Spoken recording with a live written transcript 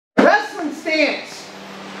stance.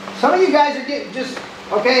 Some of you guys are getting just,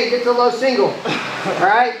 okay, get to low single. All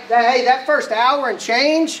right, hey, that first hour and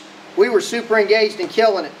change, we were super engaged and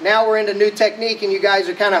killing it. Now we're into new technique and you guys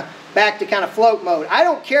are kind of back to kind of float mode. I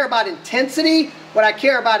don't care about intensity. What I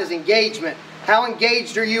care about is engagement. How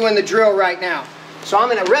engaged are you in the drill right now? So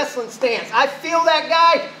I'm in a wrestling stance. I feel that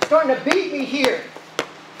guy starting to beat me here.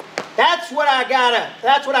 That's what I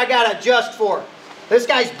gotta adjust for. This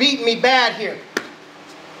guy's beating me bad here.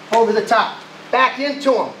 Over the top. Back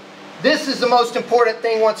into him. This is the most important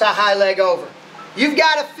thing once I high leg over. You've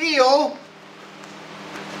got to feel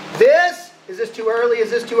this. Is this too early? Is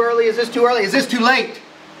this too early? Is this too early? Is this too late?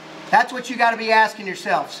 That's what you got to be asking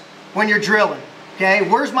yourselves when you're drilling. Okay,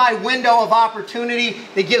 where's my window of opportunity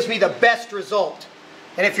that gives me the best result?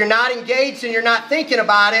 And if you're not engaged and you're not thinking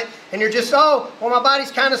about it, and you're just, oh, well, my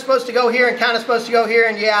body's kind of supposed to go here and kind of supposed to go here,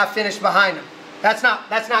 and yeah, I finished behind him. That's not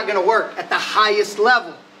going to work at the highest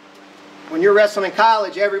level. When you're wrestling in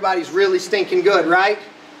college, everybody's really stinking good, right?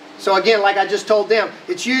 So again, like I just told them,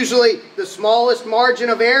 it's usually the smallest margin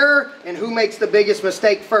of error and who makes the biggest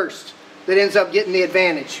mistake first that ends up getting the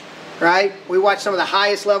advantage, right? We watch some of the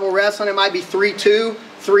highest level wrestling. It might be 3-2,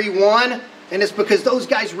 3-1, and it's because those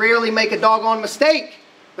guys rarely make a doggone mistake.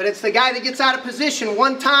 But it's the guy that gets out of position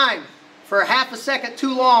one time for a half a second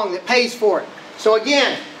too long that pays for it. So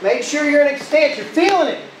again, make sure you're in extent. You're feeling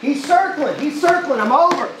it. He's circling. He's circling. I'm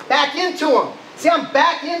over. Back into him. See, I'm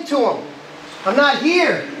back into him. I'm not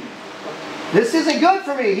here. This isn't good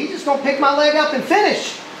for me. He's just going to pick my leg up and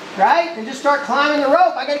finish, right? And just start climbing the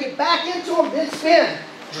rope. I got to get back into him, then spin.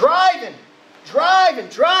 Driving, driving,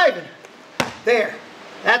 driving. There.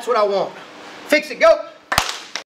 That's what I want. Fix it. Go.